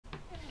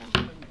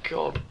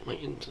god, my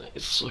internet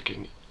is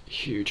sucking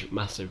huge,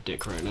 massive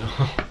dick right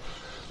now.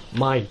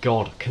 My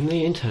god, can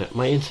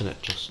my internet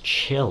just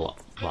chill?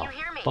 Can you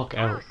hear me? Fuck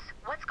out. Bruce,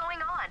 what's going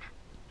on?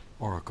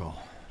 Oracle,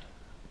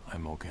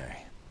 I'm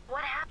okay.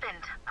 What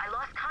happened? I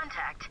lost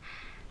contact.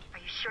 Are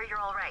you sure you're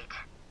all right?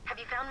 Have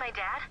you found my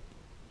dad?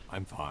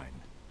 I'm fine.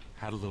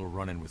 Had a little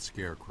run-in with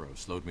Scarecrow,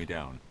 slowed me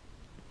down.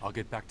 I'll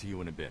get back to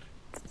you in a bit.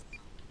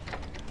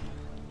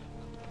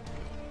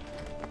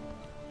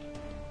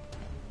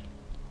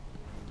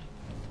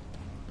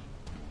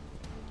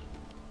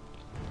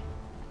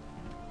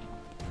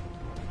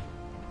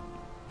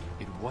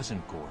 It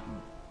wasn't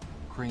Gordon.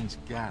 Crane's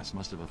gas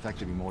must have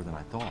affected me more than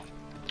I thought.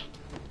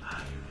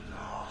 I'm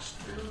lost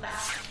in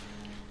that.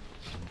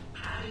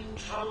 Having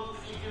trouble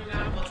figuring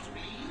out what's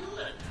real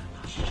and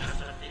what's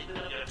just a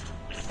figment of your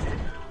twisted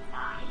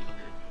mind.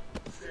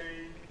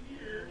 Same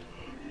here.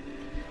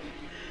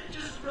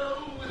 Just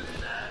roll with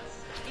it,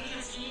 lads. It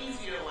gets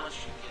easier once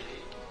you get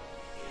it.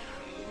 It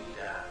really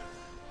does.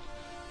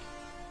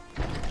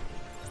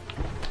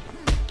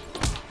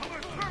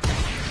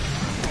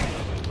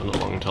 Not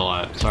long until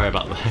sorry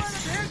about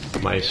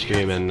my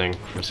stream ending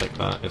for a sec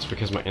there. It's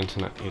because my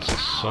internet is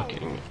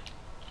sucking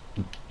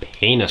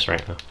penis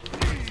right now.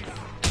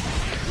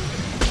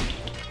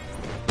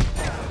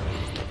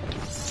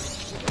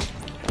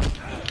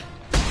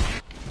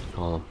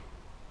 Hold on.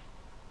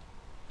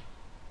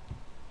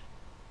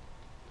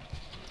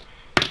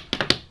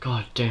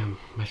 God damn,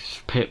 my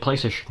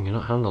PlayStation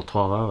cannot handle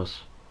 12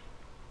 hours.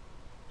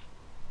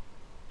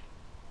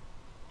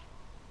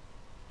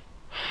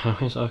 How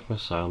is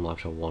Alchemist Asylum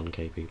live to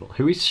 1k people?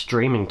 Who is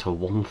streaming to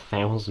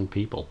 1,000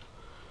 people?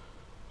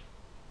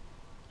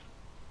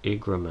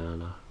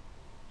 Igramana.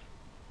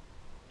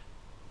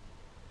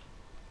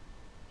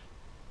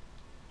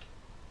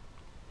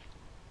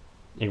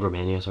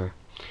 Igramania, sorry.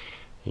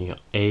 You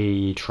got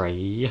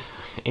A-Tray.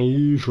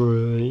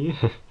 A-Tray.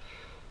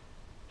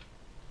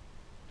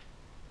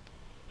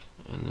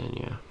 And then,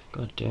 yeah.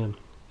 God damn.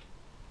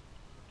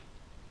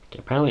 Okay,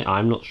 apparently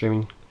I'm not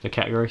streaming the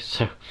category,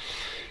 so...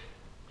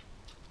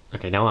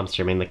 Okay, now I'm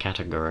streaming the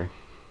category.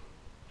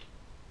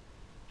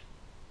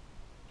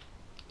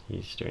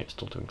 He's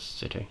still doing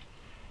city.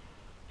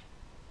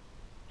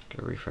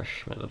 Go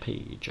refresh the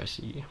page, I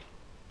see.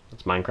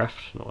 That's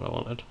Minecraft, not what I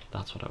wanted.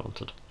 That's what I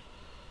wanted.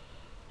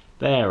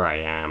 There I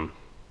am.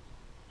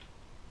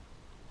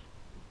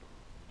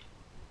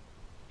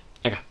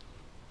 Okay.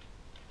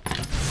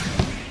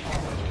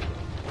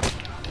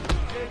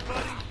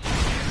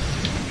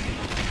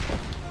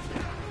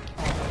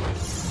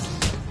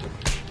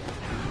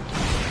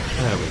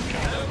 There we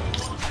go.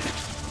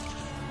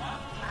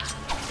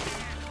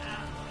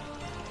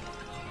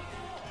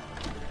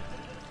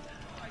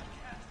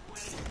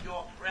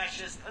 Your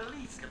precious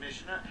police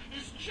commissioner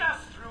is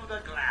just through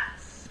the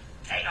glass.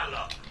 Take a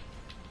look.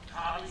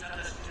 Tommy's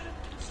understood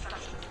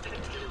instructions to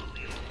kill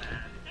the old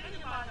man.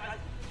 Anybody I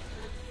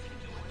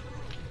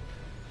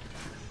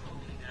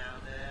down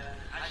there.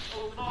 I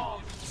told them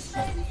all.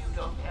 Maybe you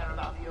don't care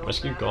about the old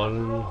Rescue man.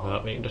 gone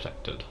without being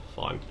detected.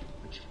 Fine.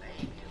 Which may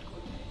be a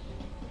good thing.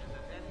 Because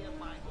if any of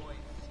my boys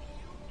see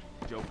you,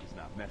 Joke is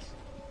not messing.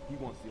 He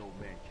wants the old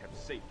man kept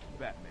safe from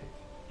Batman.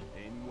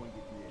 Anyone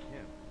get near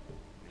him,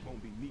 it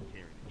won't be me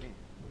carrying the can.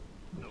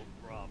 No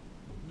problem.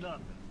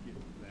 Nothing's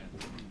getting past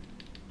me.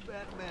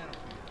 Batman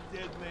will be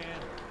a dead man.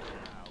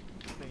 I'll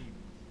be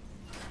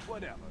famous.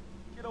 Whatever.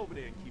 Get over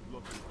there and keep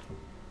looking.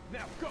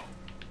 Now go!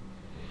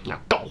 Now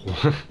go!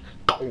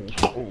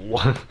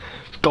 Go!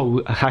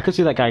 Go! I could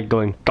see that guy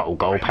going, go,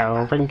 go,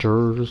 Power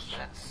Rangers!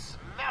 that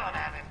smelling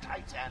man in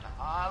tights and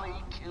Harley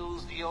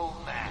kills the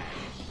old man.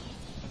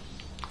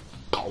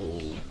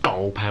 Go,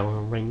 go,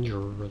 Power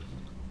Rangers!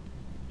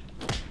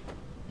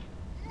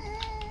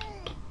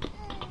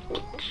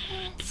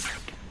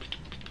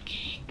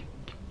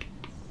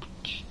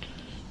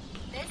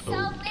 This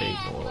old Okay,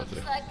 man well,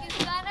 looks like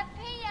he's gonna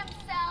pee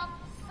himself.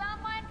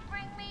 Someone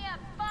bring me a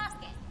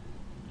bucket.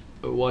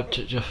 What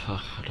did you...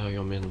 I know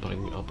you're mean, but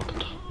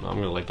no, I'm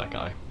gonna leave that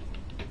guy.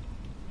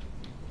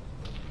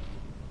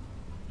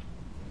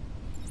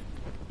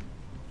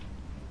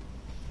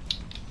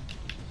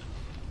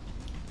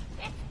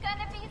 It's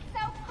gonna be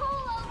so cool,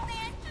 old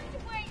man.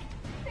 Just wait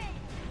and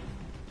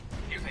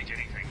see. You think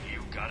anything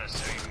you gotta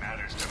say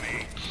matters to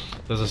me?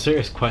 There's a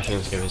serious question in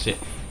this game, is it...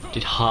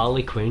 Did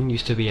Harley Quinn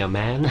used to be a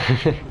man?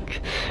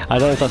 I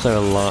don't know if that's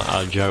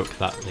a joke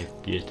that they've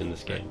used in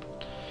this game.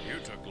 You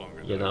took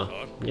longer You than I know,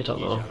 thought. you don't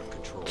know. Out of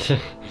control.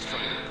 He's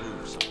trying to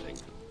prove something.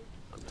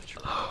 I'm not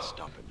sure I can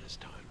stop him this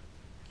time.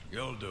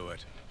 You'll do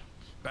it.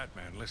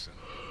 Batman, listen.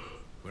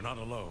 We're not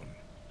alone.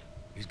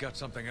 He's got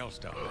something else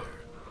down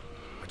there.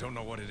 I don't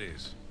know what it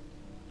is.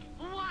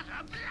 What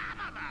a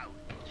blabbermouth!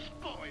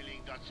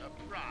 Spoiling the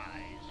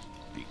surprise.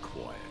 Be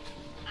quiet.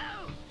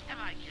 Oh, am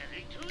I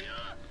getting to you?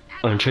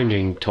 I'm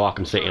changing to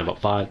Arkham City in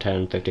about 5,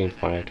 10, 15,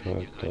 5,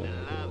 12,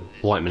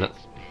 1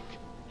 minutes.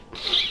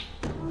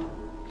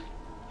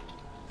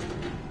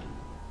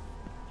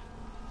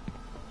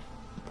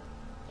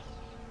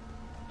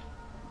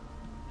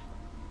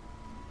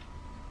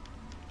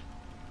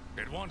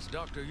 It wants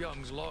Dr.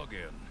 Young's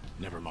login.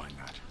 Never mind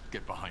that.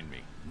 Get behind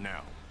me,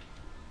 now.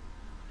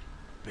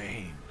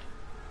 Bane.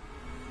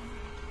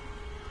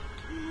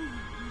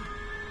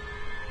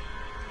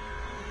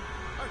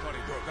 I thought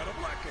he broke out of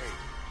Blackgate.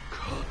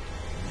 Cut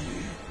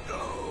me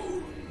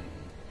down.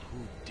 Who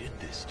did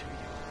this to you?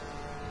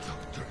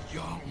 Dr.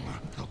 Young,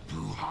 the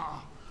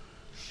Bruja.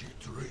 She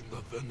drained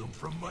the venom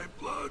from my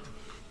blood.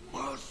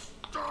 Must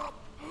stop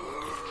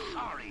her.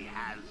 Sorry,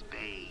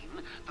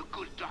 Has-Bane. The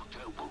good doctor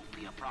won't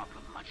be a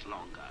problem much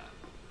longer.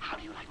 How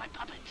do you like my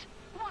puppet?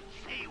 What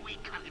say we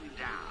cut him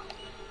down?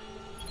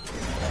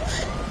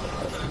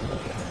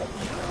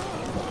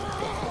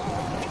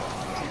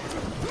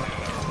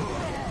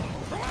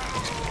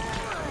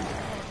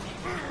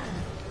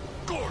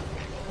 Gordon,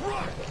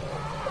 run!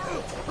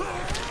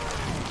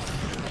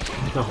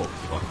 Oh,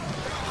 fuck.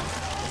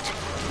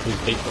 He's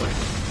big boy.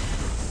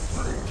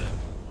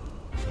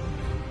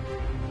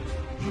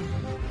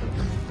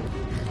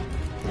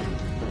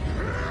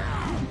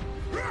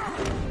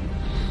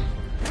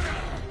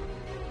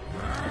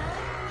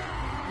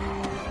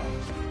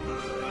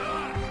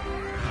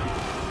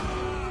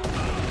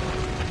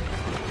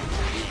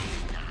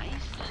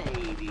 Nice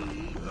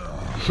lady.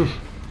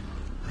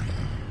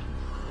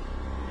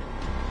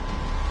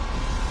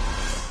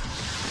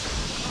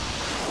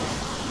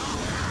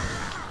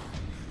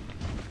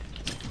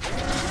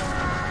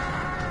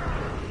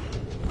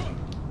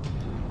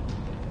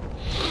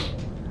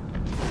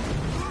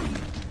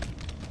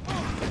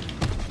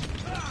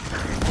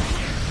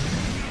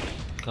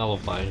 Oh well,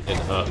 fine. It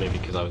didn't hurt me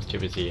because I was too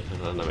busy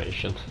in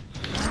animation.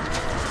 I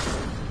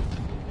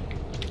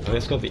think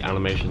it's got the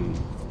animation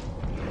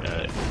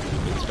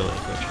instability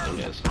glitch, I think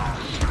it is.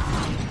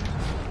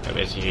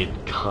 Basically, you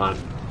can't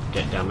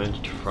get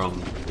damaged from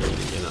the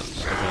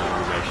stupid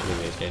animation in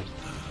these games.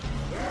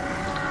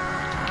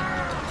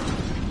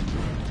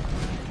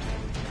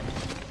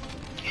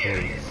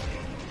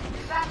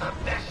 Is that the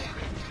best you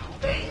can do,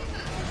 Bane?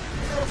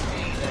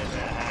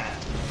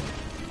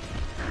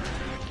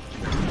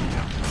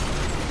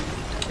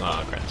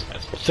 Ah, crap,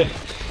 guys.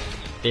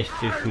 This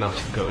is not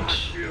good.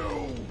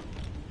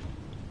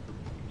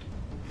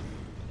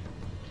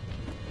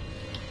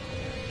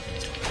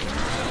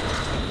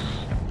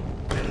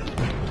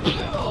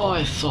 Oh,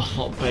 I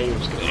thought Bane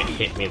was gonna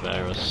hit me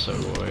there. I was so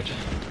worried.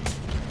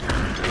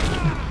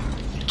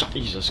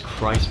 Jesus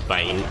Christ,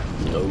 Bane.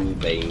 No,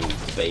 Bane.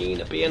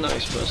 Bane, be a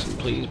nice person,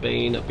 please,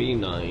 Bane. Be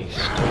nice.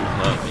 Don't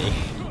hurt me.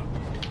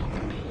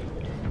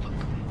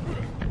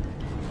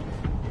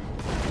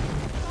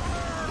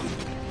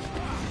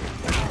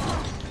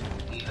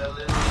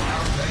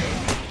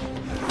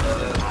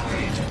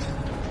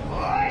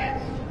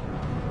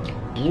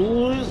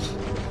 Boys.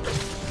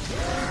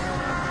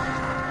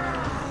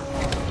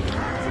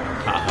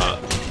 That hurt.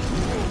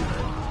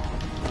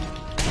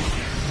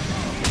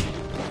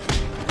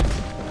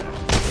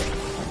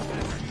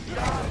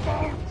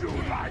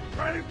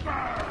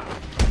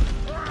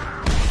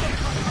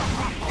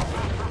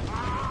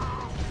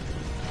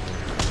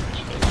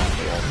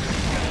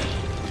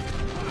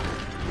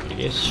 It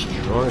is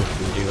strong if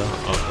we do that.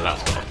 Oh,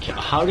 that's got to kill.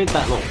 How did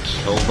that not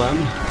kill them?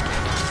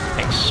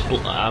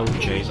 Oh,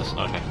 Jesus.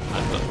 Okay.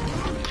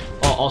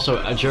 Oh,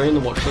 also, during the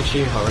Watch Dogs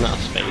stream, if I run out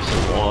of space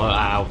and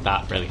ow,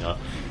 that really hurt.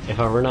 If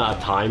I run out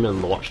of time in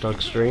the Watch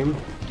Dogs stream,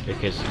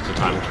 because it's a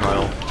time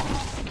trial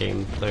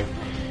game thing,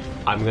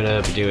 I'm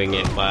gonna be doing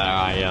it where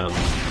I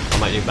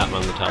might do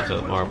Batman the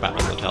Telltale, or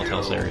Batman the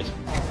Telltale series.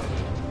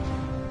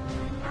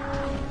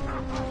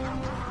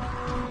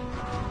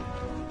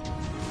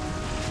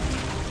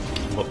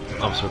 But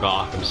obviously we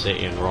got Arkham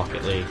City and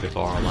Rocket League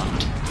before all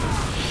that.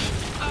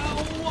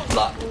 Ow,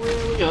 that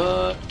really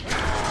hurt.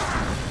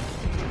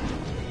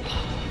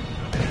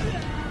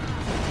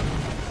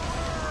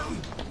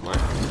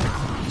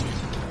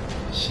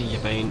 See you,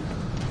 Bane.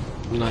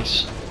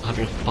 Nice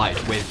having a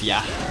fight with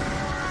ya.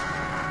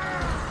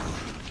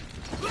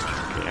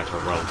 Yeah, to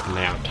run.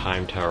 Now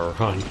time to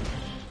run.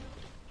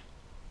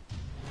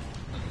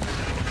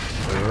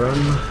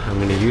 I'm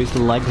going to use the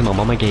legs my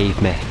mama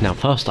gave me. Now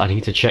first I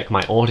need to check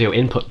my audio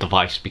input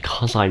device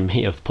because I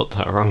may have put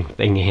the wrong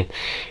thing in.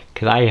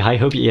 Because I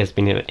hope you guys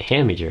been able to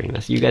hear me during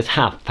this. You guys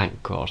have,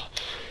 thank God.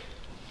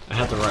 I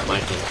had the right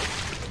mic in.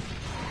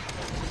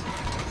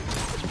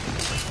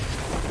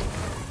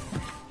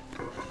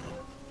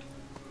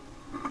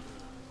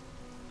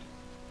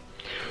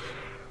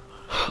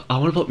 I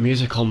want to put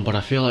music on, but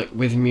I feel like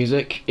with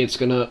music, it's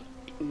gonna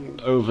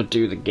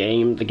overdo the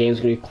game. The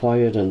game's gonna be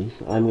quiet, and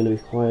I'm gonna be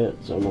quiet,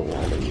 so I'm not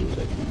gonna have the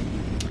music.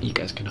 You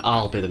guys can.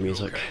 I'll be the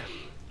music. Okay.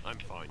 I'm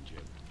fine,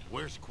 Jim.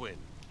 Where's Quinn?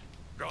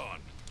 Gone.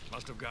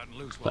 Must have gotten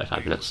loose. while 35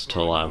 Bane minutes was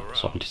till throwing you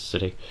Swampy around.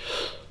 City.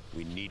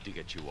 We need to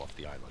get you off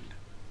the island.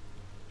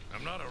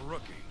 I'm not a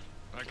rookie.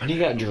 I need to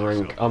get a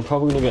drink. I'm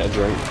probably gonna get a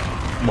drink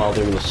while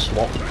doing the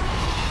swap.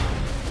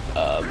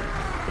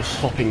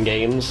 Swapping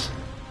games.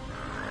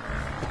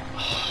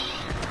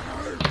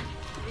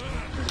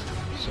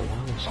 So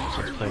why was I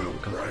playing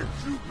with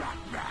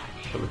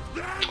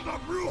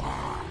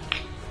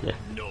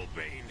No,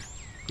 Bane.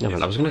 Yeah,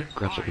 man, I was gonna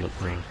grab something up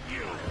there.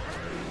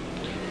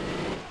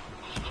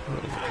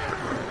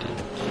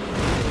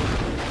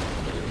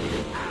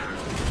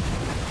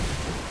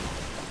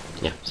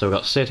 Yeah, so we've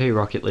got City,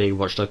 Rocket League,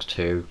 Watch Dogs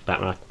 2,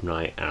 Batman Arkham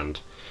Knight, and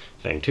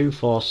thing 2,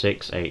 4,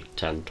 6, 8,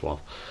 10,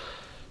 12.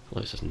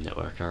 Well, it says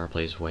network error,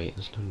 please wait.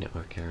 There's no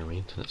network error, my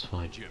internet's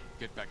fine. Jim,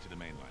 get back to the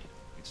mainland.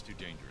 It's too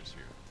dangerous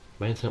here.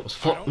 My internet was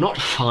not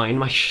fine,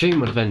 my stream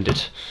would have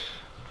ended.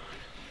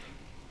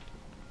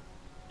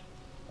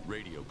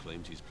 Radio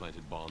claims he's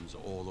planted bombs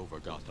all over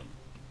Gotham.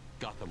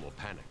 Gotham will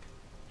panic.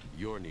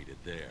 You're needed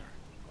there.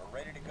 We're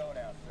ready to go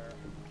now, sir.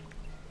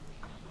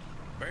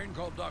 Bane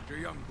called Dr.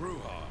 Young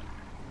Bruja.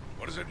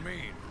 What does it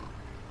mean?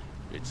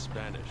 It's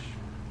Spanish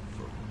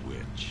for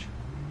witch.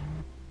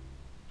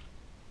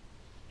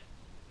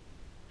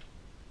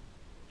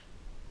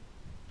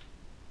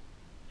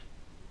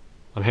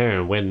 I'm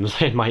hearing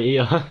winds in my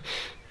ear.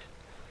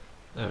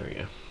 There we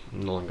go.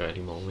 No longer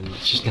any more wind.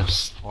 It's just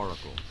now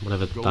Oracle.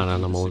 whatever Go that through the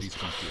animal city's is.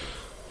 computer.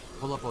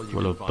 Pull up all you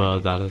Whatever can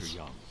bird find that on is. Dr.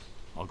 Young.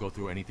 I'll go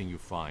through anything you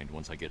find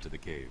once I get to the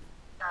cave.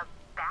 The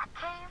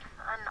Batcave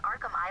on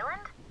Arkham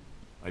Island?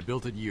 I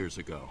built it years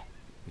ago.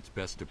 It's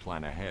best to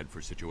plan ahead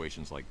for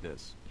situations like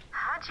this.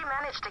 How'd you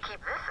manage to keep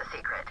this a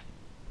secret?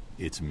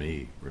 It's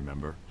me,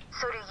 remember?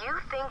 So do you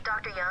think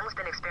Dr. Young's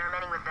been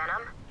experimenting with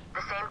venom?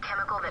 The same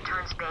chemical that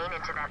turns Bane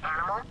into that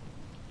animal?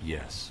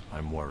 Yes,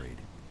 I'm worried.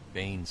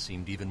 Bane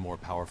seemed even more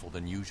powerful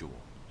than usual.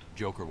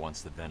 Joker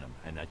wants the venom,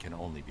 and that can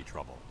only be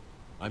trouble.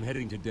 I'm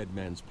heading to Dead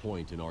Man's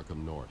Point in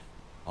Arkham North.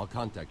 I'll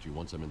contact you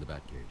once I'm in the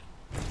Batcave.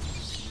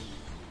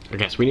 I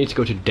guess we need to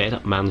go to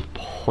Dead Man's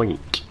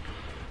Point,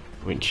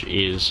 which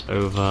is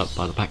over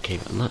by the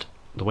Batcave, and that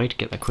the way to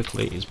get there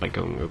quickly is by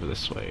going over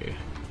this way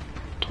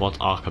towards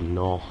Arkham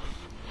North.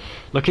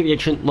 Locate the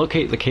entrance.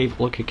 Locate the cave.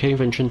 Locate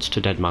cave entrance to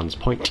Dead Man's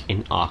Point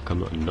in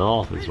Arkham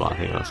North is what I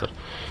think I said.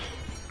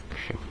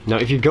 Okay. Now,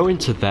 if you go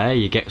into there,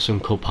 you get some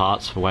cool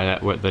parts for where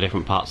the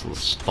different parts of the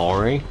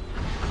story.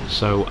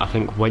 So I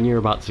think when you're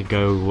about to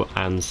go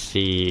and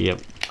see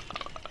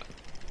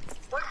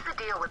What's the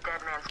deal with Dead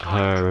Man's Point?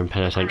 her in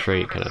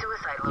penitentiary, kind of,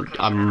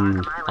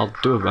 I'm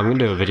gonna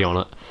do a video on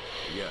it.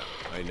 Yeah,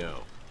 I know.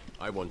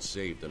 I once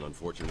saved an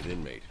unfortunate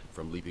inmate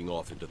from leaping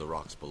off into the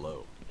rocks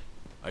below.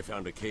 I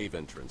found a cave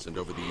entrance, and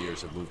over the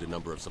years have moved a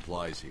number of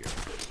supplies here.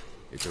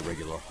 It's a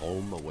regular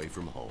home away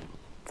from home.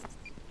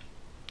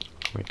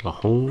 Regular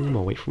home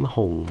away from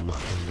home.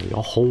 And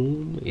your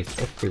home is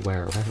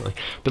everywhere, apparently.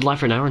 Been live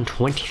for an hour and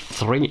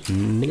 23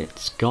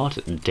 minutes.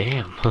 God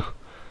damn.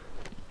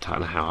 Don't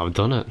know how I've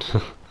done it.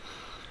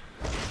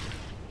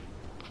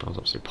 That was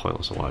absolutely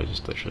pointless. Why I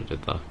just literally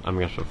did that. I'm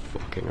gonna have to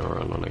fucking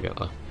run when I get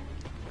there.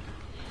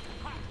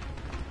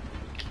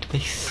 Did they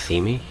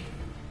see me?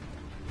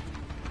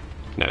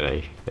 No,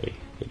 they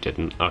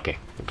didn't. Okay,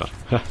 oh god.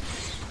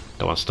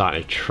 Don't want to start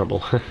any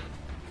trouble.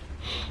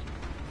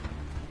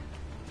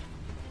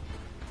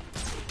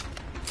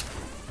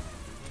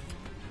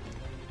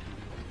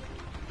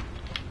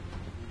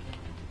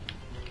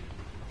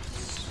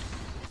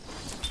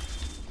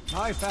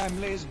 My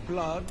family's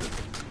blood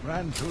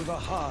ran through the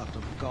heart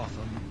of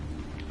Gotham.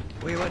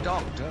 We were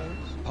doctors,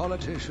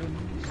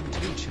 politicians, and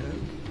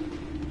teachers.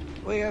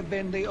 We have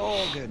been the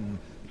organ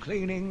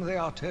cleaning the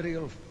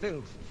arterial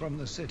filth from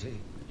the city.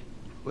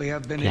 We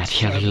have been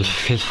its arterial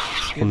servants, filth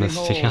from the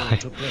giving city. all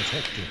to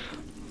protect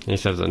it. He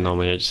says that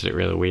normally, I just did it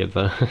really weird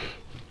though.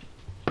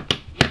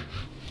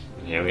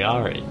 Here we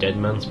are at Dead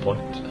Man's Point.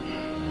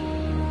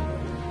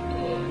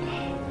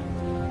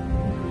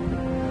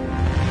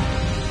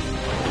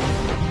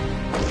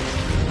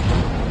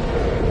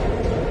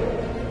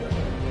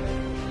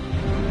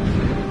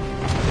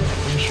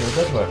 I'm sure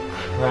that were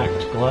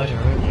cracked glider,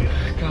 aren't you?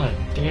 God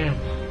damn.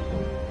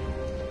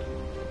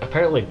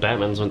 Apparently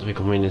Batman's meant to be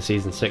coming in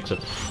season 6 of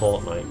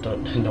Fortnite.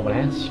 Don't no one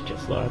else,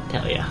 just thought I'd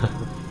tell ya.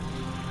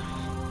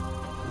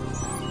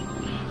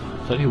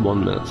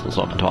 31 minutes and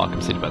swapping to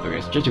Arkham City by the way,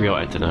 just if you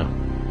wanted to know.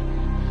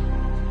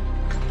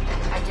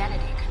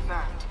 Identity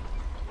confirmed.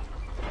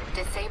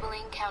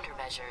 Disabling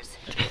countermeasures.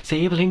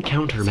 Disabling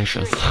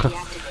countermeasures.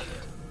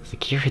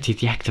 Security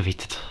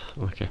deactivated. Security deactivated.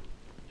 Okay.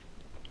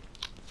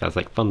 Sounds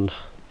like fun.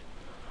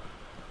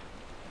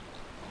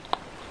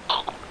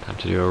 Time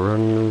to do a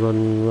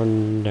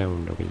run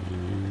down the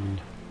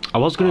wind. I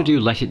was going to do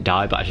Let It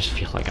Die, but I just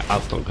feel like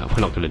we're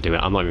not going to do it.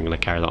 I'm not even going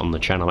to carry that on the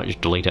channel, I might just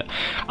delete it.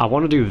 I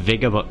want to do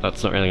Vigor, but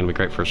that's not really going to be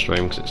great for a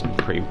stream because it's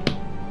pretty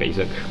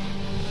basic.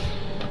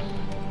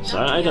 So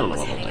I don't know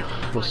what I'll do.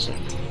 We'll see.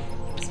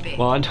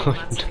 Well, I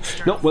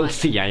don't... Not we'll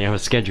see, I have a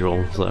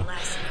schedule, so...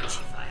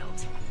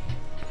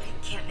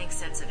 Can't make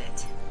sense of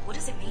it. What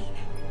does it mean?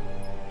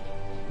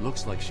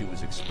 Looks like she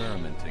was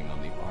experimenting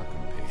on the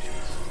Arkham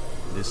patients.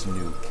 This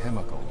new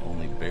chemical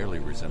only barely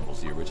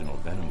resembles the original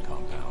venom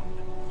compound.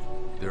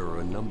 There are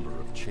a number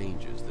of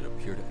changes that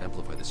appear to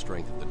amplify the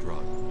strength of the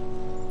drug.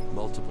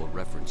 Multiple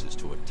references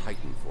to a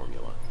Titan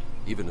formula.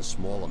 Even a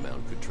small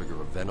amount could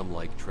trigger a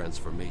venom-like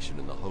transformation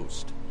in the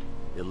host,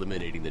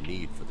 eliminating the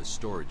need for the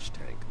storage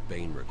tank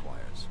Bane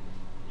requires.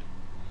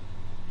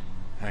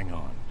 Hang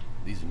on.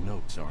 These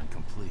notes aren't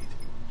complete.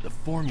 The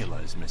formula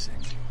is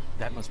missing.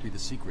 That must be the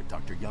secret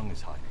Dr. Young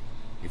is hiding.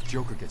 If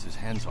Joker gets his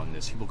hands on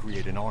this, he will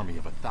create an army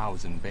of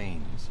 1,000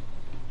 Banes.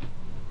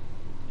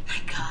 My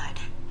God.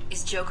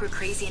 Is Joker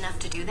crazy enough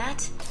to do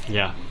that?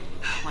 Yeah.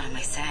 What am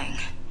I saying?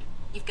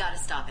 You've got to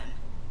stop him.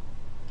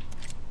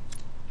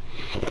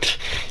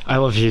 I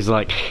love she's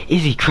like,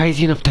 is he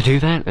crazy enough to do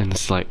that? And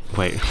it's like,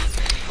 wait.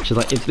 She's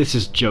like, if this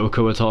is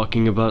Joker we're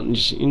talking about,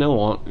 just, you know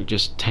what?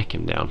 Just take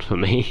him down for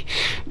me.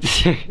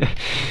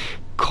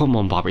 Come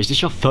on, Barbara, is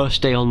this your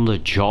first day on the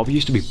job? You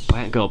used to be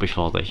Batgirl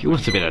before this. You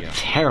must have been a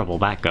terrible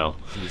Batgirl.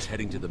 She was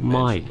heading to the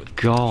My mansion with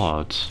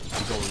God.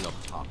 going up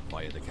top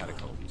via the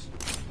catacombs.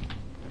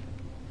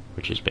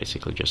 Which is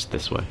basically just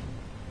this way.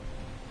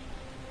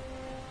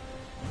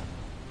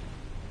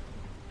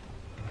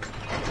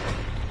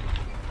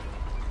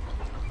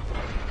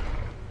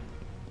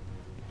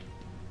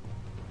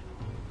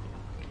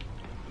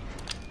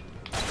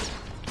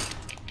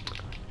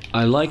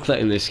 I like that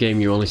in this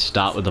game you only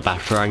start with the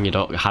Batarang, you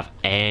don't have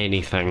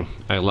anything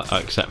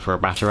except for a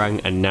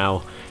Batarang, and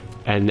now,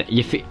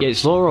 it's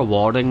so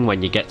rewarding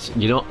when you get,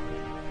 you know,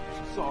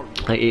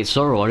 like, it's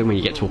so rewarding when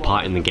you get to a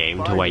part in the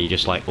game to where you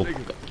just like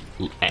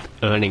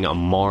earning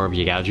more of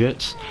your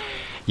gadgets.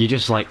 You're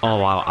just like, oh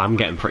wow, I'm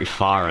getting pretty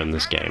far in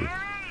this game.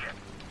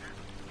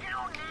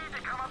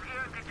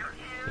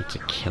 It's a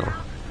killer.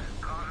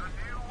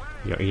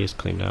 Your ears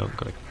cleaned out,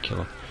 got a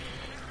killer.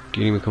 Do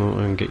you need me to come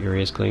over and get your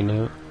ears cleaned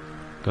out?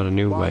 Got a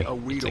new way.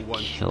 It's a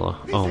killer.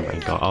 Oh my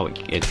God! Oh,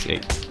 it's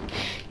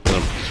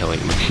killing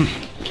me.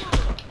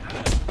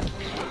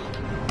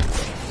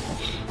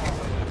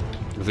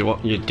 Is it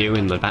what you do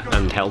in the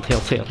Batman Telltale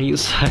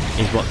series?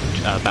 Is what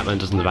Batman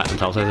does in the Batman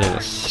Telltale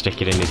series?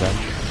 Stick it in his head.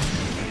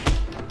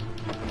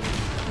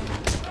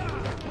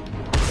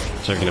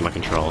 Sorry, my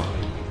controller.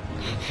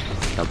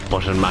 That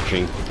button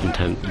mashing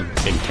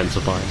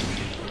intensified.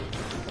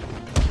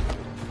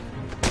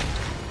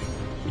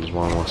 There's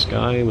one last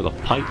guy with a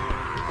pipe.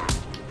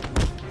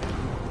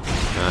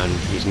 And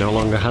he no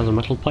longer has a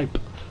metal pipe.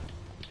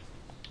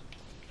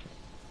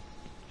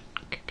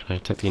 Okay, can I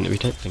take the interview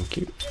tape? Thank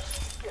you.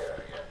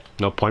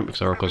 No point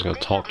because Oracle's going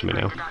to talk to me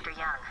now. Dr.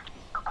 Young,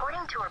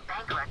 according to her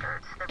bank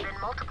records, there have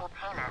been multiple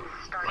payments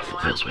starting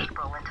last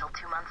April until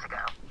 2 months ago.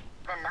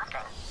 Then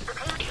nothing. The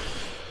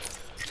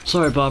payment...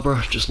 Sorry,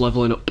 Barbara, just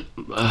leveling up.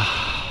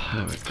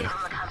 There we go.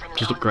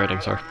 Just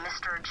upgrading, sorry.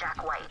 Mr.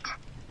 Jack White.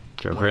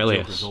 Joker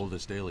alias. Joker's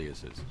oldest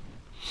aliases.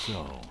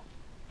 So,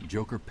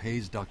 Joker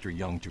pays Dr.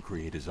 Young to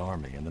create his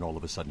army, and then all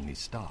of a sudden he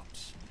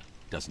stops.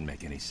 Doesn't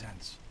make any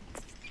sense.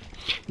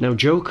 Now,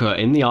 Joker,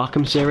 in the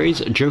Arkham series,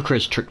 Joker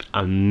has tricked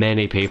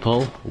many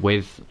people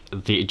with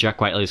the Jack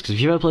White alias, because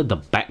if you've ever played the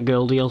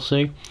Batgirl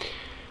DLC,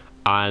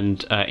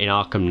 and in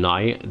Arkham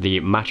Knight,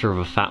 the Matter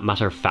of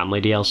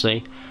Family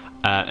DLC,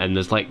 and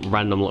there's like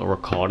random little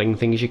recording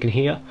things you can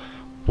hear,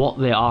 what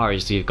they are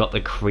is you've got the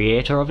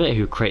creator of it,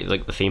 who created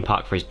like the theme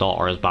park for his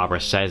daughter, as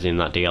Barbara says in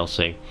that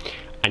DLC,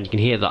 and you can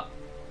hear that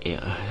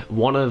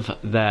one of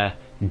their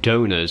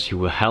donors who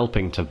were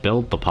helping to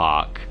build the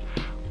park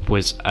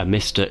was a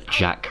Mr.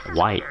 Jack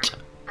White.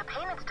 The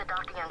payments to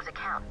Dr. Young's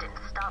account didn't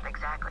stop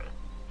exactly.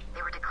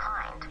 They were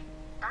declined.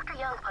 Dr.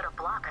 Young put a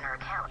block on her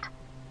account.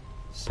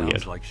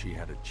 Sounds like she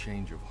had a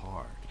change of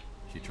heart.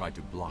 She tried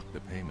to block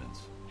the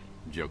payments.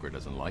 Joker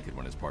doesn't like it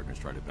when his partners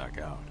try to back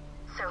out.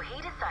 So he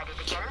decided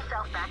to get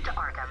himself back to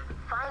Arkham,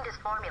 find his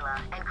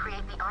formula, and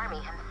create the army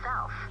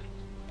himself.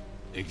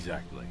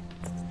 Exactly.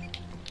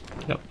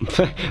 Yep.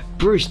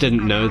 Bruce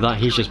didn't know that,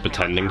 he's just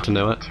pretending to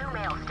know it. Two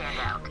mails stand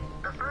out.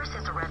 The first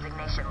is a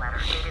resignation letter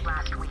dated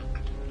last week.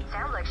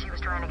 Sounds like she was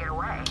trying to get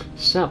away.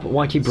 Sap,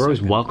 YT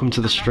Bros, welcome to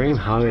the stream.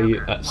 How are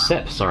you?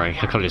 Sep, sorry,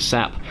 I called you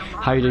Sap.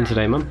 How are you doing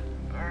today, Mum?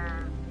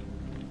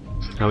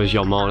 How was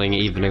your morning,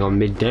 evening, or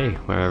midday,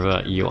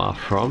 wherever you are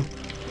from?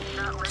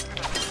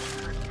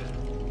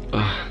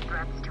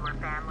 Threats to her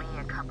family,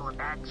 a couple of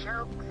bad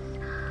jokes,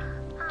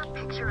 a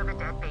picture of a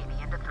dead baby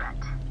and a threat.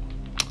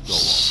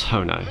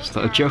 So nice.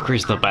 The Joker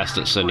is the best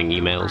at sending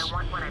emails.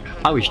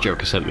 I wish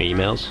Joker sent me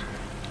emails.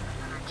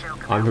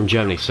 I'm from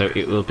Germany, so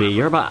it will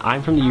be,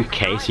 I'm from the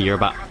UK, so you're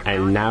about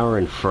an hour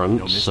in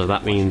front, so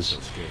that means,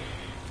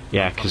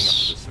 yeah,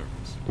 because,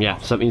 yeah,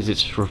 so that means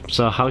it's,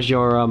 so how's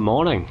your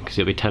morning? Because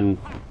it'll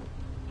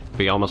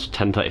be almost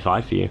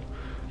 10:35 for you,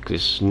 because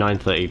it's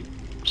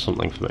 9:30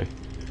 something for me.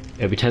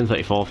 It'll be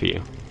 10:34 for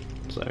you,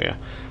 so yeah.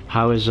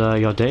 How has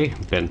your day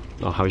been?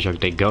 Or how is your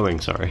day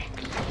going, sorry.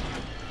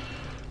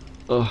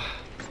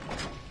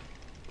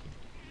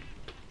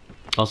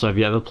 Also, have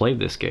you ever played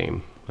this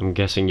game? I'm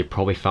guessing you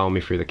probably found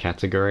me through the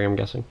category, I'm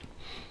guessing.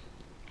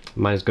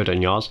 Mine's good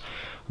and yours.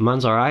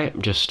 Mine's alright,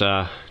 I'm just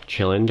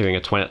chilling, doing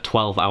a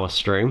 12-hour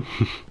stream.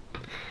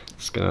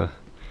 It's gonna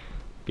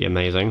be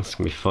amazing, it's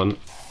gonna be fun.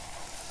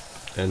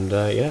 And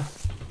yeah.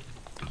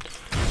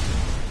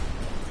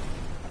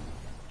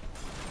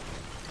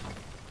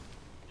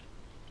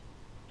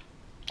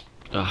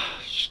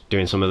 Just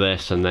doing some of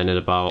this, and then in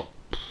about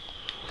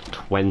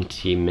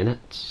 20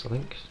 minutes, I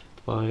think,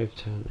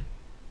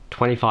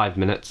 25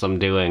 minutes I'm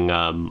doing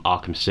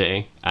Arkham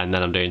City, and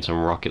then I'm doing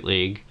some Rocket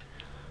League.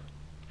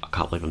 I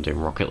can't believe I'm doing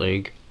Rocket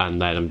League,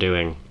 and then I'm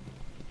doing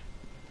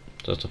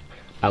sort of,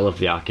 I love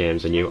the Ark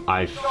games, and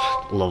I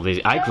love these.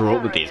 I grew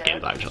up with these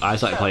games actually. I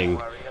started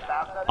playing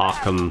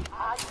Arkham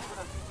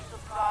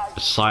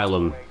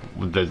Asylum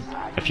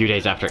a few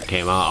days after it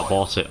came out. I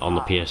bought it on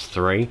the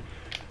PS3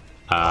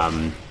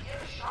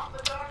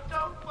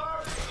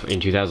 in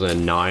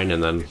 2009,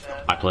 and then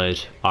I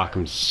played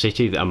Arkham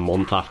City a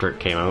month after it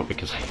came out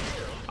because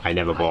I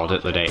never bought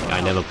it the day.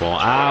 I never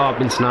bought. Ow, I've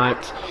been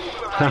sniped.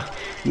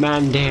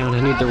 Man down,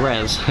 I need the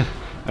res. I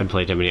haven't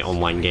played too many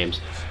online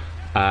games.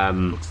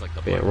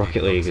 Yeah,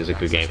 Rocket League is a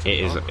good game.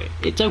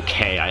 It's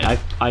okay.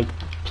 I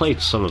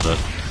played some of it.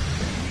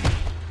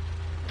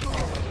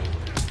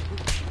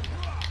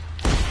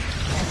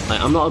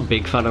 I'm not a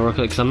big fan of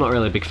Rocket League because I'm not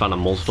really a big fan of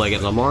multiplayer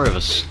games. I'm more of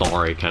a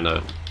story kind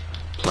of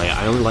player.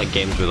 I only like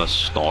games with a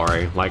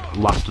story. Like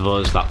Last of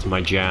Us, that's my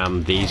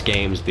jam. These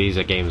games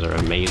are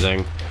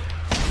amazing.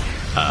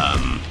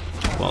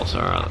 What else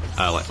are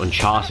like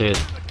Uncharted,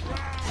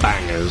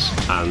 bangers,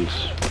 and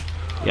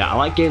yeah, I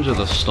like games with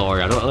a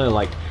story. I don't really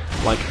like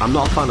I'm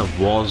not a fan of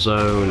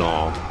Warzone,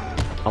 or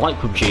I like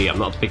PUBG. I'm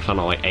not a big fan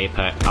of like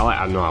Apex.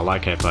 I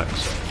like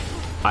Apex.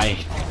 I'm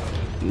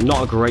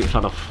not a great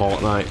fan of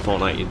Fortnite.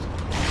 Fortnite is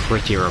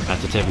pretty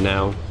repetitive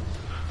now.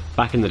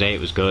 Back in the day it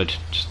was good,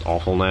 just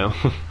awful now.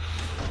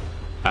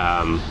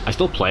 I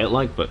still play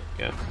it but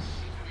yeah.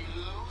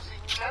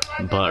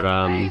 But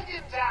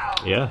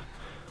yeah.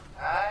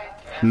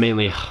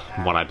 Mainly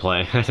what I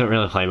play. I don't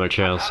really play much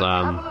else.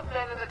 I've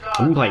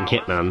been playing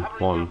Hitman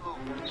 1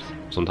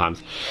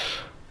 sometimes.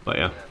 But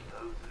yeah.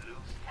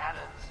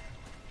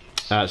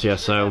 So yeah,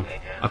 so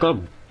I've got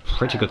a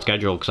pretty good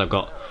schedule because I've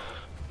got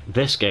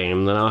this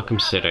game, then Arkham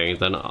City,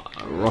 then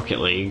Rocket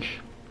League,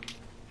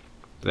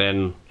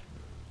 then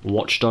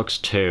Watch Dogs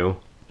 2,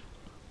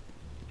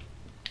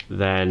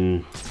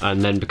 and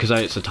then because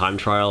it's a time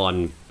trial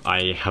and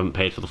I haven't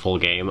paid for the full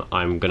game,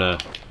 I'm gonna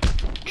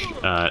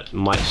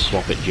might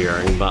swap it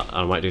during, but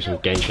I might do some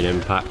Genshin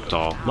Impact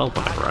or well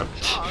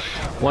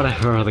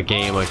whatever other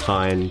game I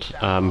find.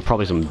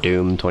 Probably some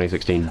Doom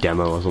 2016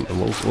 demo or something.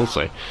 We'll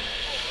see.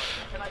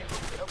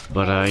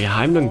 But yeah,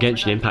 I haven't done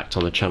Genshin Impact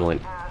on the channel in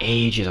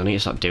ages. I need to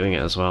start doing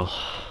it as well.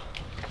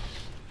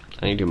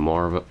 I need to do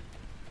more of it.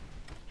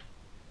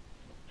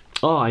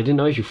 Oh, I didn't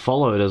notice you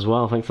followed as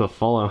well. Thanks for the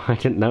follow. I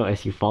didn't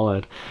notice you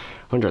followed.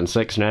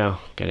 106 now.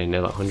 Getting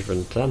near that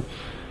 110.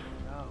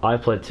 I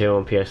played 2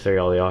 on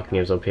PS3, all the Arkham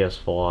games on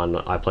PS4, and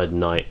I played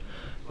Night.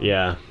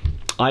 Yeah.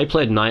 I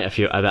played Night a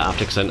bit after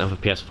because I didn't have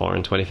a PS4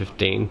 in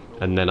 2015,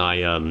 and then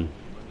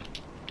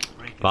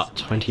about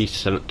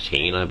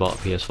 2017 I bought a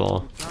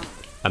PS4.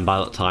 And by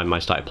that time I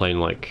started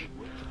playing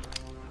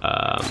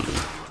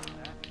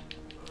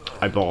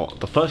I bought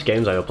the first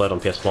games I played on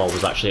PS4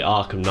 was actually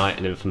Arkham Knight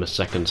and Infamous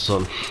Second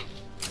Son,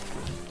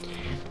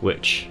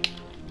 which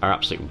are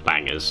absolute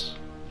bangers.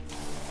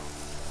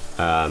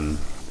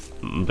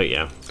 But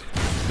yeah,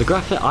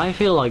 the I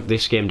feel like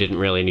this game didn't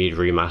really need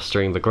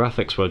remastering. The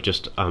graphics were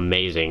just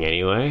amazing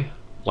anyway.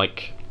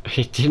 Like,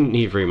 it didn't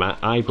need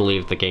I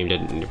believe the game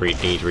didn't need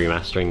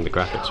remastering. The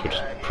graphics were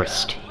just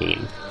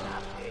pristine.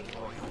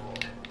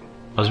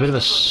 I was a bit of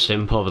a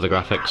simp over the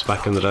graphics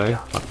back in the day,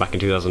 like back in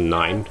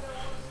 2009.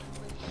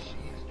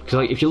 Because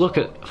like, if you look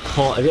at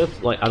I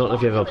don't know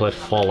if you've ever played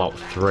Fallout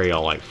 3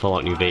 or like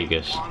Fallout New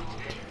Vegas,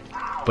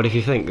 but if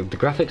you think the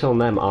graphics on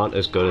them aren't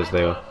as good as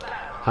they were,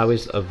 how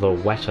is the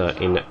wetter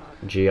in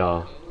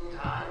GR?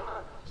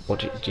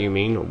 What do you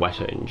mean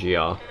wetter in GR?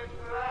 I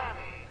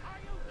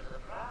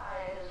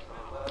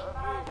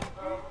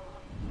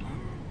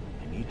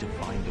need to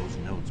find those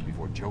notes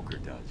before Joker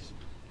does.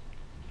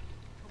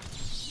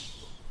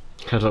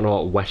 I don't know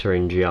what wetter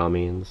in GR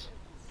means.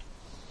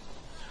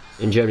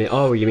 In Germany,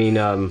 oh, you mean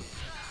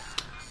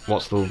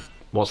what's the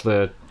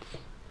weather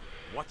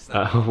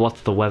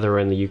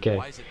in the UK?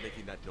 Why is it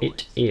making that noise?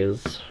 It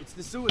is. It's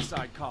the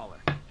suicide collar.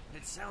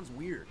 It sounds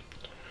weird.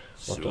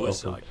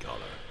 Suicide collar.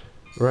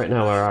 Right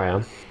now, where I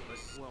am.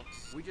 Well,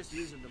 we just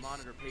use them to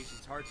monitor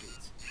patients'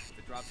 heartbeats. If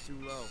it drops too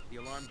low, the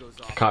alarm goes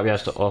off. Can't be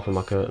asked to open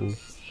my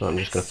curtains, so I'm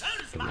just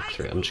gonna look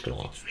through it. I'm just gonna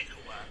look.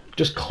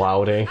 Just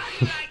cloudy.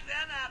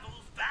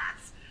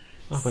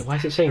 Oh wait, why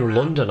is it saying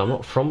London? I'm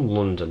not from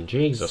London.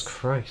 Jesus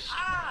Christ.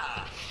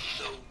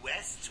 The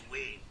West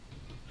Wing.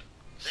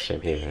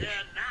 Same here. They'd be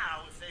there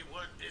now if they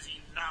weren't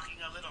busy knocking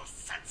a little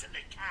sense into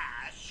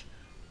cash.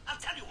 I'll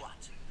tell you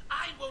what.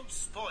 I won't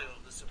spoil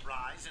the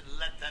surprise and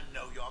let them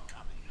know you're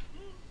coming.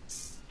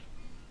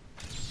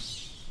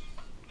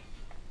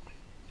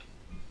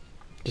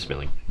 Just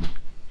mainly.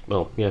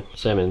 Well, yeah,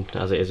 same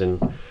as it is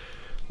in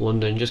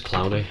London, just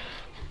cloudy.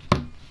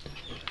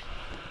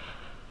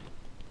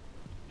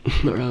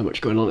 Not really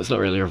much going on. It's not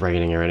really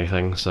raining or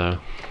anything, so.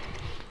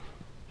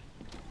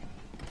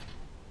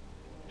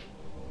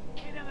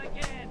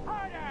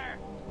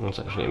 Let's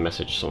actually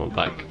message someone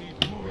back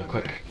real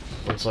quick.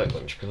 One sec,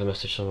 let me just quickly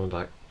message someone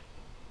back.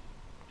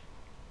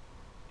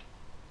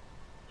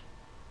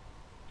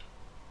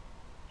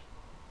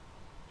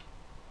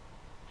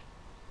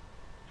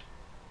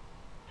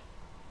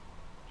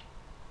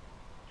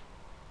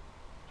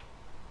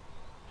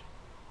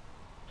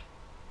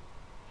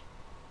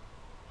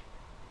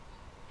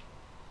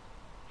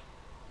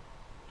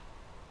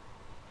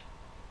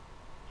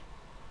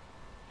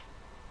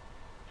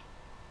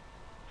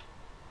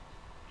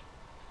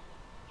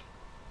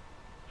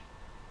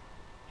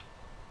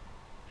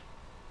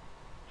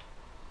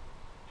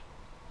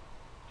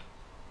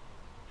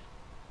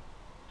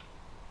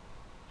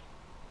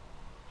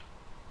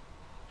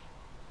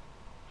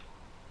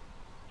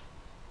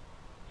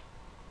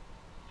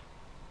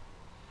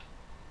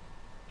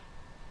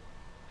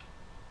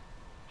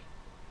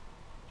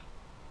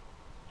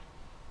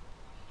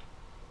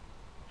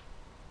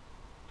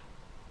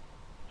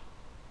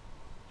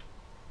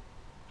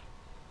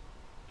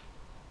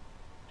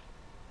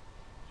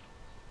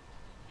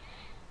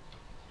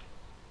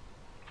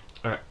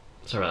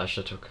 Sorry, I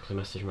should have quickly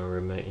messaged my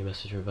roommate. He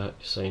messaged me back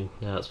saying,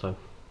 "Yeah, that's fine."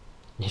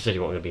 He said he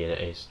wasn't going to be in it.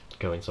 He's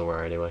going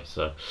somewhere anyway,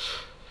 so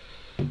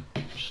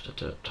just had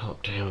to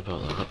talk to him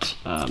about that.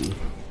 I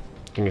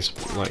think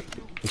it's like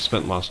he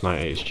spent last night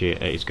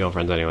at his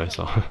girlfriend's anyway,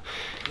 so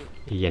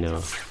you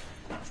know.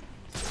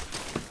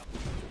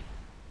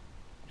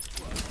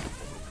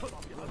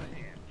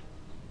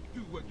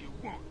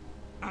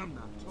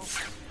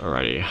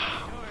 Alrighty.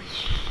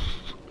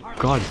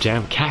 God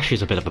damn, Cash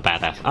is a bit of a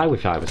badass. I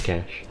wish I was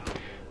Cash.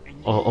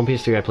 On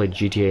PS3 I played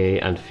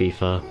GTA and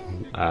FIFA.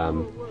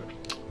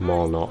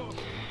 More not.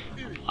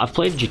 I've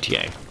played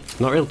GTA.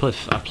 Not really played.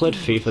 I've played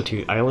FIFA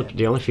 2.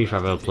 The only FIFA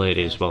I've ever played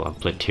is, well, I've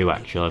played 2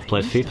 actually. I've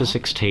played FIFA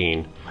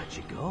 16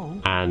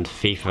 and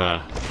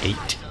FIFA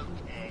 8.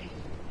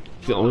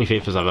 The only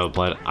FIFAs I've ever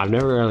played. I'm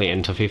never really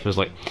into FIFAs.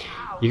 Like,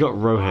 you got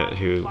Rohit,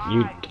 who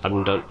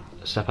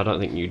Steph, I don't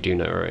think you do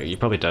know Rohit. You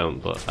probably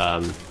don't, but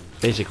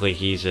basically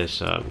he's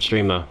this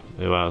streamer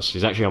who else.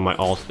 He's actually on my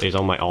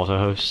auto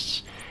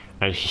hosts,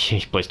 and he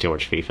plays too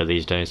much FIFA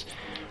these days.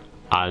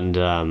 And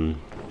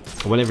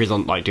whenever he's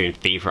on like doing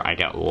FIFA, I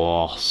get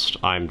lost.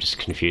 I'm just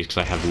confused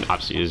because I have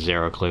absolutely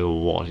zero clue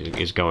what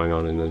is going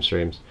on in them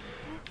streams.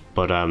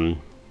 But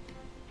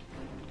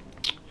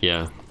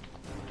yeah.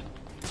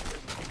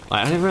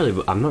 Like,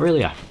 I'm not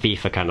really a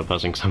FIFA kind of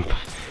person, because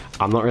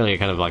I'm not really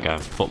kind of like a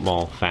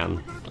football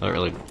fan. I don't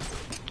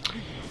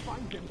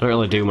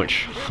really do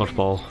much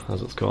football,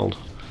 as it's called.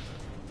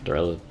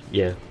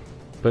 Yeah.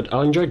 But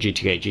I'll enjoy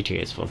GTA.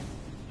 GTA is fun,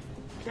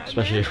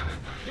 especially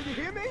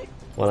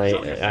when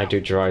I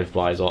do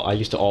drive-bys. Or I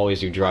used to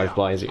always do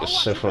drive-bys. It was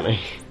so funny.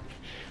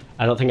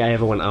 I don't think I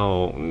ever went,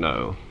 oh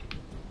no,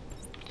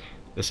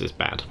 this is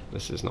bad.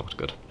 This is not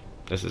good.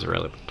 This is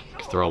really bad,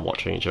 because they're all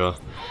watching each other.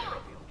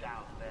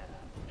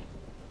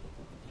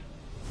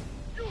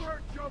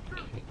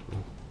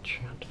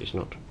 It's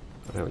not.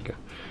 There we go.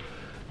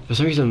 For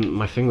some reason,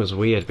 my thing was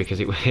weird because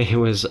it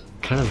was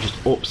kind of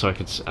just up, so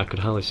I could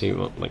hardly see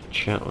what like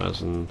chat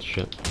was and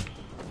shit.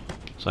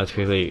 So I had to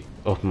quickly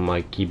open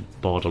my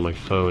keyboard on my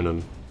phone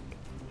and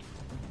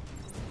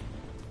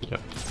yeah.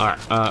 All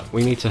right.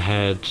 We need to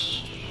head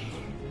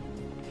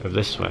over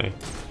this way.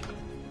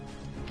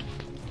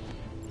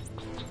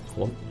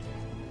 What?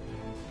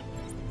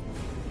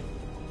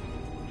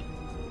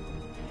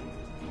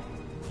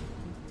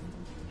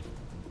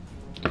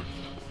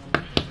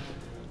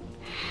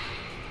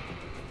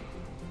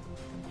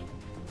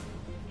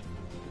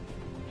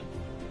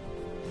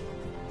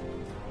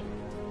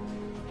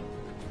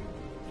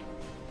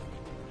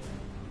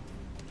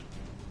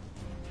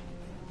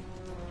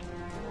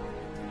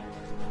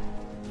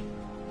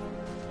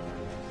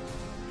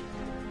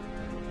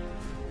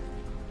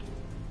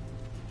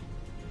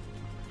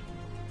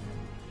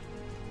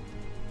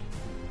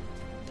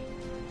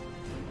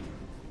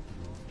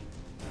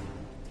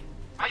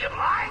 Are you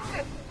blind?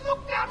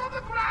 Look down on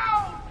the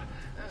ground!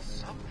 There's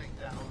something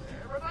down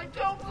there, and I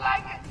don't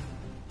like it!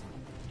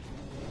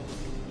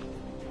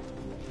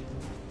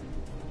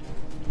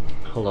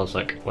 Hold on a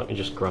sec, let me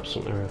just grab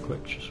something real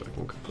quick, just so I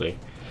can quickly...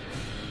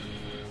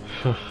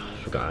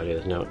 Forgot how to do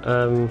this now.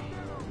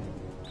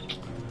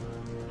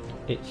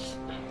 It's...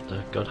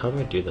 Oh God, how do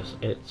I do this?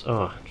 It's...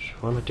 Oh,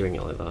 why am I doing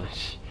it like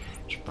that?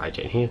 Just write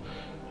it in here.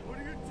 What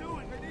are you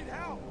doing? I need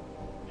help.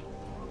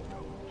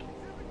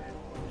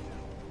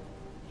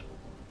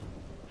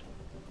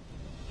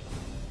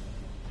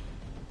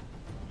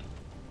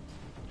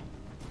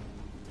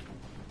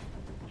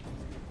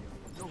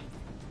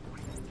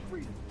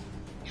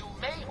 You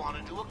may want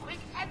to do a quick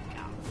head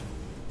count.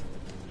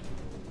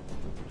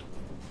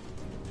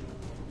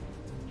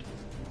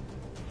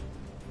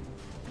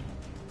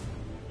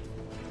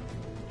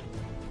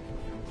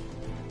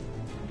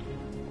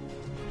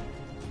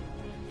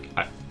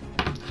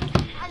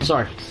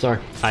 Sorry.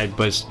 I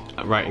was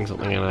writing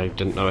something and I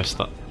didn't notice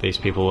that these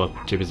people were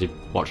too busy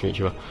watching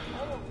each other.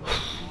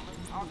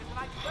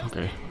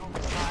 Okay.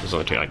 There's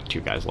only like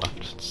 2 guys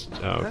left.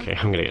 Okay,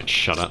 I'm gonna get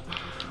shot at.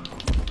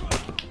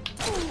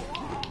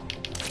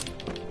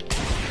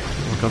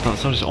 Oh God, that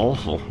sounds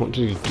awful. What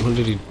did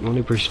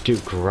Bruce do?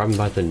 Grab him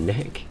by the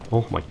neck?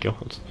 Oh my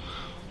God.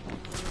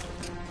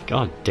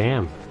 God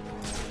damn.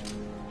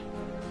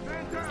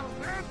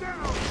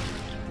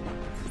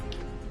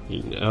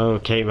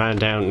 Okay, man,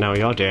 down. Now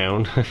you're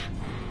down.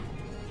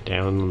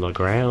 Down on the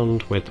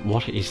ground with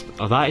what is...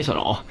 Oh, that is an...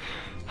 Oh.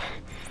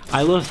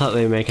 I love that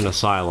they make an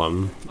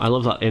asylum. I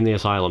love that in the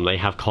asylum they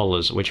have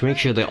collars, which make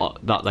sure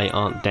that they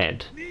aren't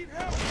dead.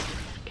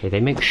 Okay, they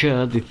make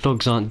sure the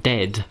thugs aren't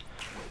dead,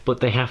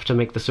 but they have to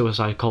make the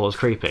suicide collars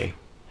creepy.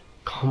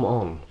 Come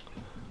on.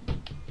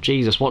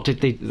 Jesus, what did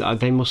they...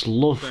 They must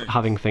love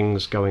having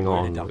things going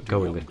on,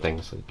 going with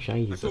things.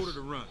 Jesus. I told her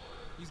to run.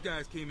 These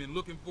guys came in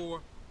looking for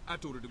her. I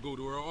told her to go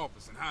to her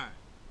office and hide.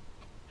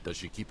 Does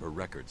she keep her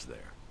records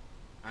there?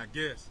 I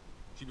guess.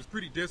 She was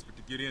pretty desperate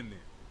to get in there.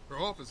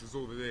 Her office is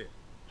over there.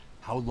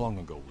 How long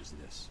ago was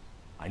this?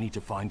 I need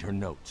to find her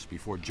notes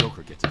before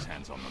Joker gets his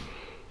hands on them.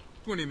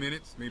 20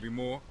 minutes, maybe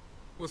more.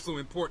 What's so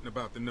important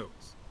about the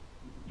notes?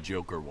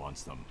 Joker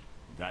wants them.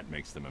 That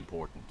makes them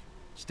important.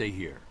 Stay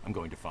here. I'm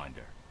going to find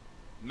her.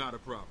 Not a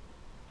problem.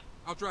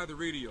 I'll try the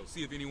radio,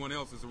 see if anyone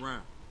else is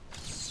around.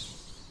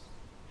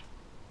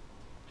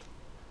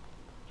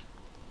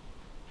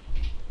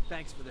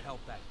 Thanks for the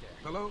help back there.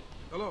 Hello?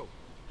 Hello?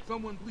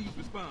 Someone please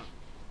respond.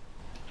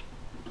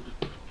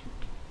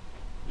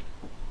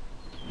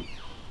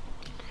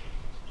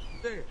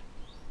 There.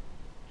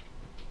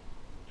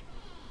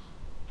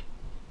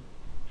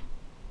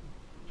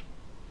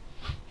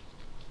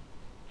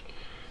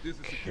 This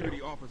is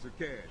Security Officer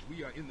Cash.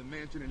 We are in the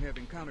mansion and have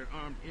encountered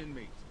armed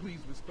inmates. Please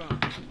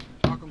respond.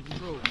 Arkham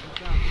Control,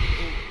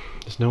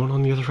 there's no one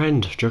on the other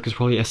end. Joker's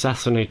probably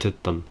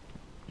assassinated them.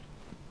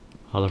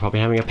 Or they're probably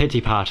having a pity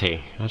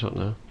party. I don't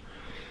know.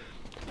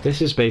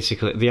 This is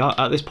basically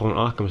at this point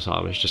Arkham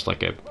Asylum is just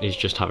like is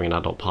just having an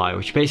adult party,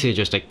 which is basically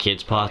just a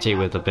kids party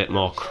with a bit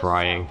more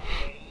crying.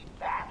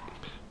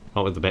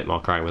 Not with a bit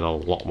more crying, with a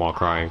lot more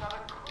crying.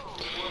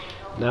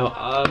 Now,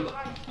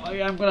 I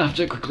am gonna have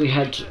to quickly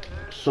head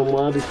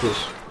somewhere because,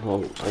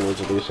 well, I need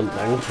to do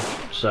something.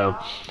 So,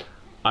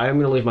 I am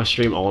gonna leave my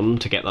stream on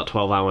to get that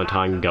 12-hour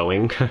time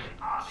going.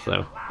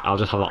 So, I'll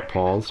just have that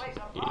pause.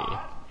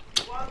 Yeah.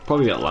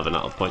 Probably at 11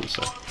 at a point,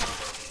 so.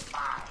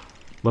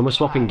 When we're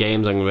swapping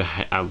games,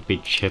 I'll be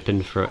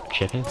chipping for it.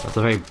 Chipping? That's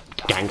a very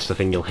gangster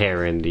thing you'll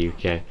hear in the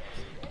UK.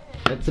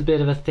 That's a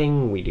bit of a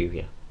thing we do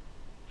here.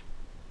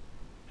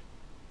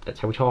 That's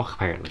how we talk,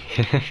 apparently.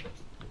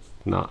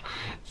 Not.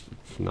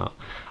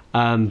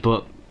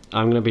 But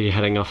I'm going to be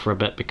heading off for a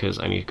bit because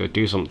I need to go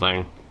do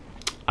something.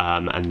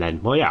 And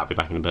then, well, yeah, I'll be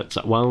back in a bit.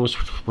 So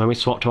when we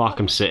swap to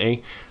Arkham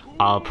City,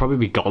 I'll probably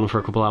be gone for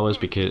a couple hours,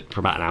 for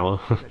about an hour.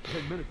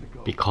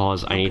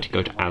 Because I need to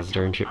go to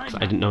Asda and shit, because I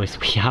didn't notice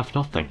we have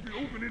nothing.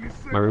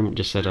 My room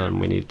just said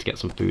we needed to get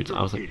some food, so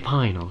I was like,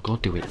 fine, I'll go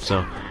do it.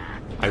 So,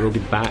 I will be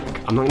back.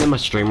 I'm not going to my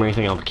stream or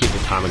anything, I'll keep the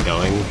timer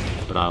going,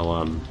 but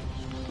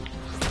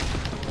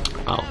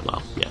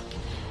well, yeah.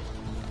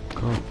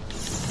 Cool.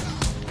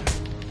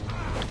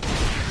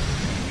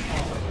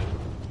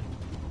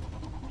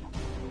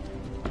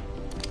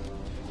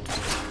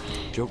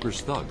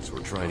 Joker's thugs were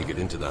trying to get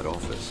into that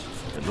office.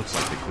 It looks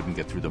like they couldn't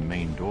get through the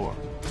main door.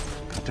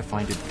 Got to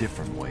find a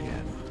different way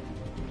in.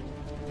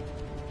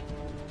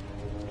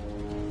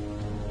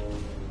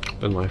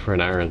 Been live for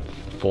an hour and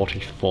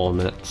 44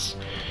 minutes.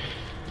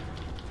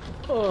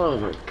 Oh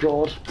my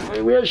god.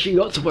 We actually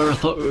got to where I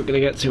thought we were going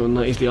to get to, and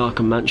that is the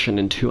Arkham Mansion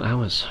in 2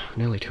 hours.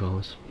 Nearly 2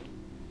 hours.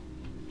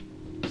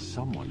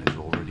 Someone has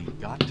already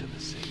got to the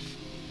safe.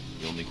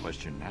 The only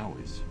question now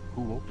is,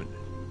 who opened it?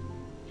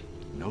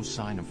 No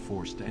sign of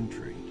forced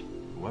entry.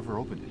 Whoever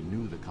opened it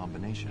knew the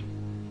combination.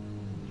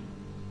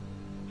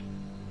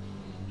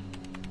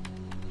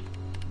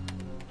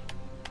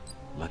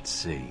 Let's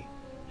see.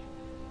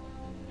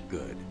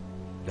 Good.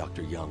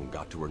 Dr. Young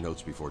got to her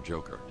notes before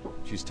Joker.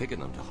 She's taken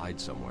them to hide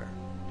somewhere.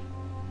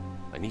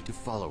 I need to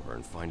follow her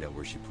and find out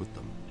where she put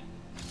them.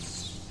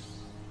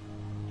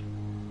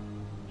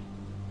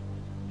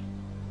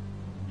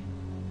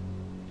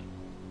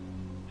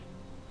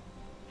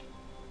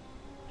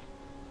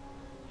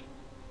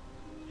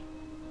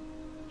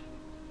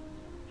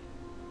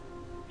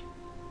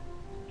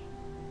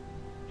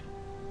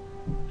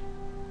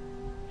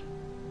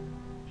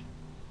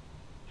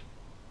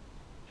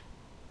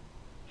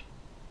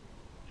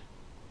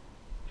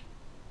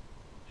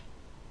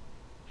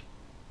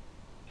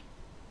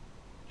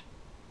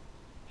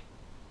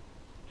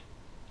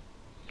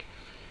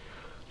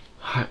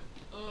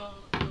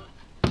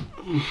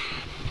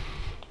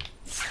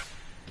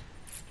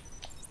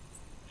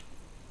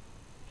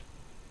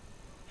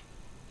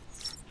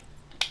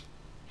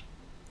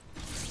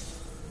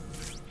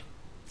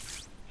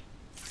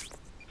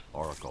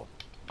 Oracle,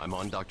 I'm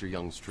on Dr.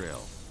 Young's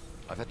trail.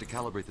 I've had to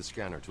calibrate the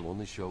scanner to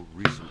only show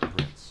recent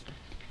prints.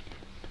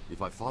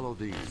 If I follow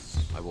these,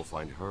 I will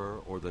find her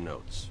or the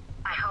notes.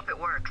 I hope it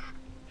works.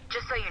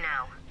 Just so you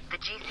know, the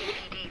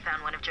GCPD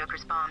found one of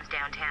Joker's bombs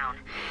downtown.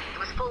 It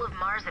was full of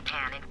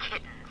marzipan and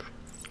kittens.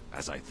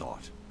 As I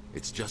thought.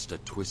 It's just a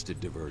twisted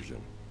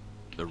diversion.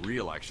 The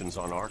real action's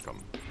on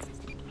Arkham.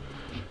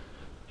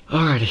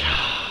 Alrighty.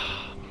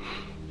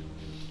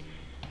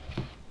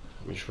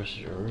 Let me just press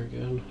her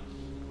again.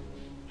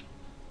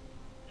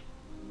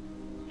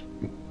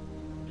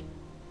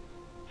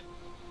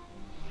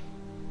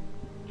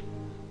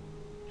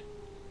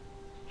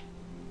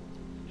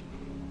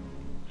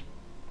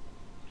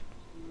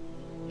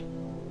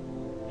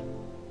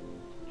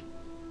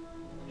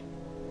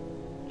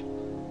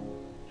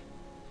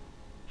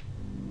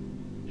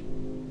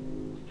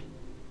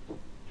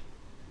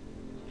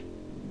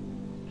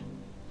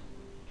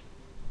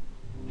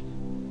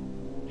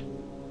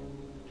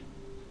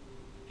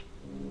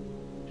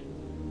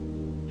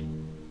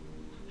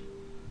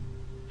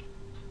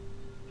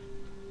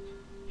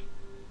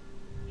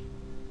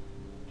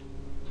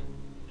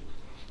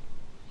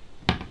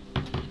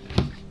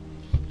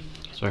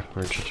 Sorry,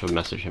 we're just to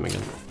message him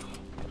again.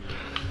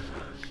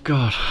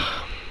 God.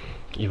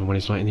 Even when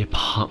he's not in the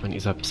apartment,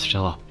 he's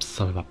still a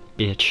son of a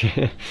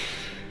bitch.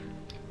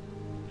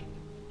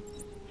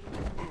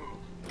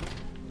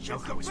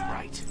 Joker was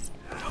right.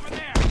 Over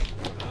there!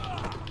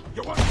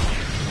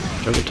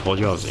 Joker told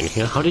you I was in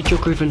here? How did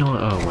Joker even know?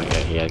 Oh wait, yeah,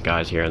 he had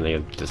guys here and they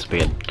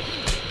disappeared.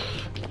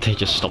 They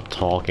just stopped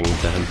talking to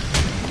him.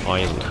 Oh,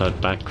 he hasn't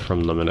heard back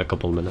from them in a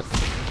couple of minutes.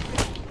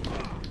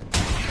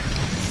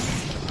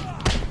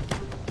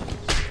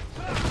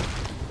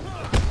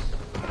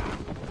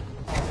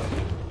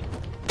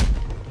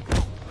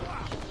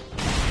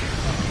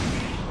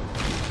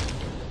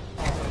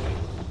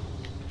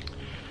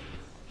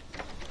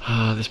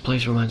 This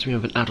place reminds me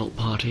of an adult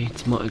party.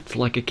 It's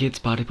like a kid's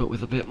party, but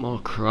with a bit more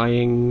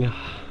crying.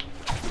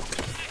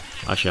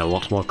 Actually, a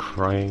lot more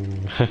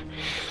crying.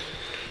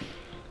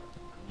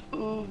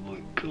 Oh my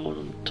god,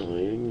 I'm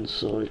dying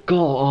inside. God,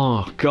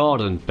 oh,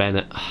 Gordon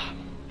Bennett.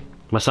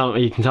 My sound,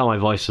 you can tell my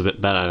voice is a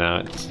bit better now.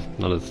 It's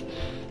not as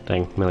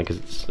thing, mainly because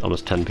it's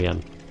almost 10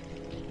 PM.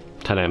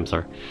 10 AM,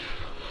 sorry.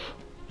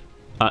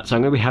 So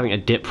I'm going to be having a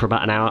dip for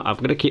about an hour. I'm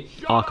going to keep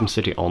Arkham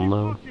City on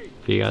though,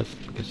 for you guys,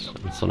 because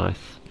it's so nice.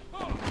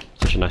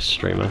 Such a nice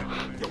streamer.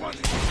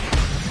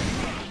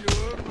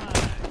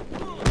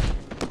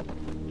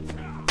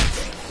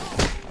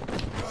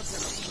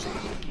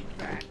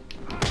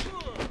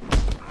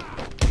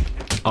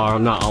 Or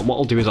not, what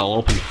I'll do is I'll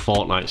open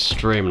Fortnite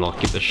stream and I'll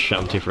keep the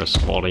shanty for a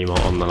squad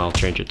emote and then I'll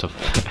change it to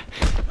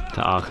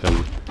to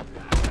Arkham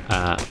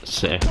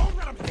City.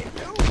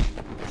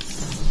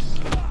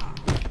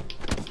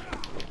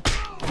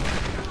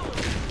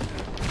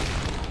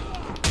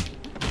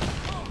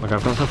 Like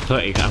I've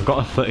got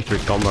a 33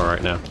 combo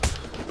right now.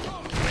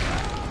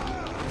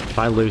 If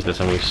I lose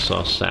this, I'm gonna be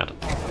so sad.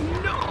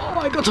 No,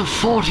 I got to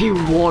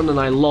 41 and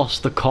I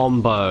lost the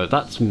combo.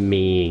 That's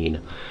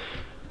mean.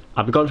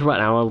 I've been gone for about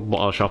an hour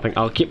while shopping.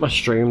 I'll keep my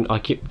stream.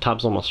 I'll keep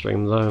tabs on my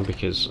stream though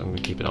because I'm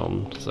gonna keep it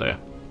on. So yeah.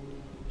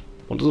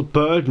 What does a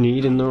bird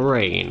need in the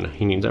rain?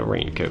 He needs a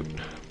raincoat.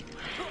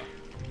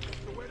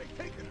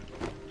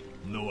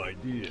 No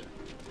idea.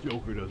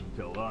 Joker doesn't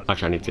tell us.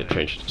 Actually, I need to get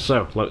changed.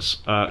 So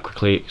let's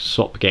quickly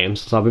swap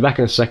games. So I'll be back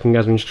in a second,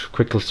 guys. We just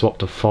quickly swap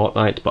to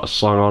Fortnite, put a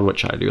song on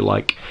which I do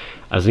like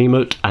as an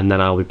emote, and then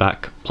I'll be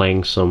back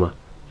playing some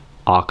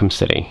Arkham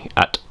City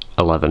at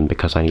 11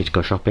 because I need to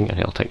go shopping and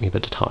it'll take me a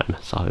bit of time.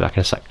 So I'll be back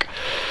in a sec.